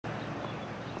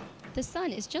The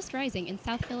sun is just rising in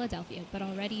South Philadelphia, but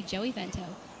already Joey Vento,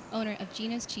 owner of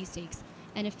Geno's Cheesesteaks,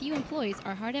 and a few employees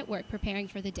are hard at work preparing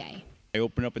for the day. I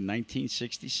opened up in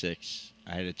 1966.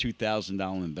 I had a $2,000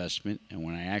 investment, and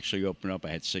when I actually opened up, I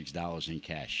had $6 in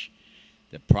cash.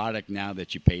 The product now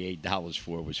that you pay $8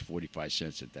 for was 45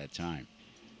 cents at that time.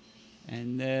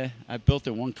 And I built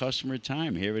it one customer at a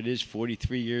time. Here it is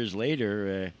 43 years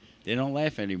later. They don't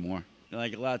laugh anymore.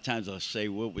 Like a lot of times I'll say,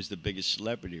 what was the biggest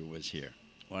celebrity who was here?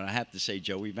 Well, I have to say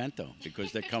Joey Vento,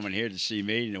 because they're coming here to see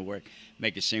me and to work,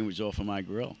 make a sandwich off of my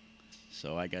grill.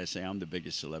 So I got to say I'm the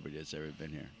biggest celebrity that's ever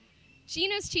been here.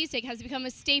 Geno's Cheesesteak has become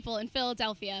a staple in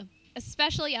Philadelphia,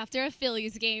 especially after a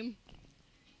Phillies game.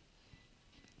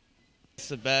 It's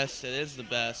the best. It is the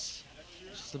best.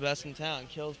 It's just the best in town.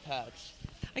 Kills Pats.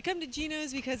 I come to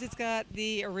Geno's because it's got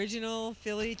the original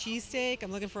Philly cheesesteak.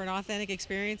 I'm looking for an authentic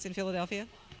experience in Philadelphia.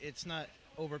 It's not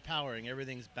overpowering.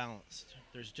 Everything's balanced.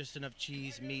 There's just enough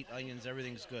cheese, meat, onions.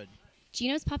 Everything's good.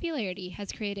 Geno's popularity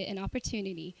has created an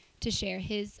opportunity to share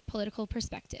his political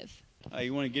perspective.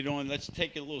 You want to get on? Let's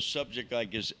take a little subject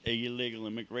like this illegal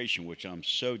immigration, which I'm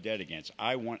so dead against.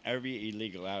 I want every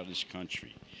illegal out of this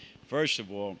country. First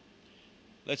of all,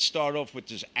 let's start off with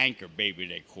this anchor baby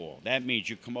they call. That means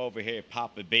you come over here,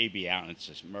 pop a baby out, and it's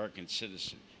an American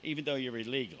citizen, even though you're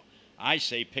illegal. I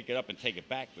say pick it up and take it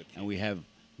back with you. And we have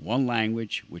one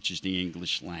language, which is the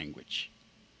English language.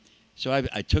 So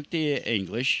I took the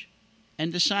English,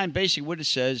 and the sign basically what it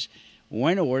says,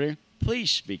 when order,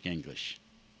 please speak English.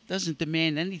 Doesn't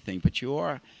demand anything, but you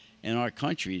are in our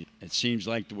country. It seems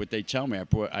like what they tell me,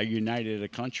 I united a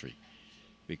country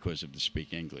because of the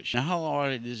speak English. Now, how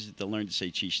hard is it to learn to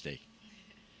say cheesesteak?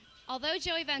 Although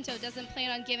Joey Vento doesn't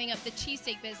plan on giving up the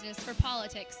cheesesteak business for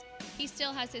politics, he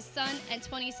still has his son and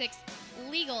 26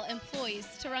 legal employees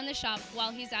to run the shop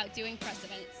while he's out doing press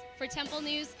events. For Temple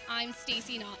News, I'm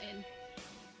Stacey Naughton.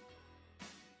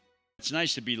 It's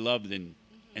nice to be loved and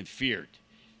feared,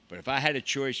 but if I had a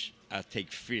choice, I'd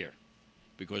take fear,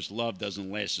 because love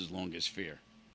doesn't last as long as fear.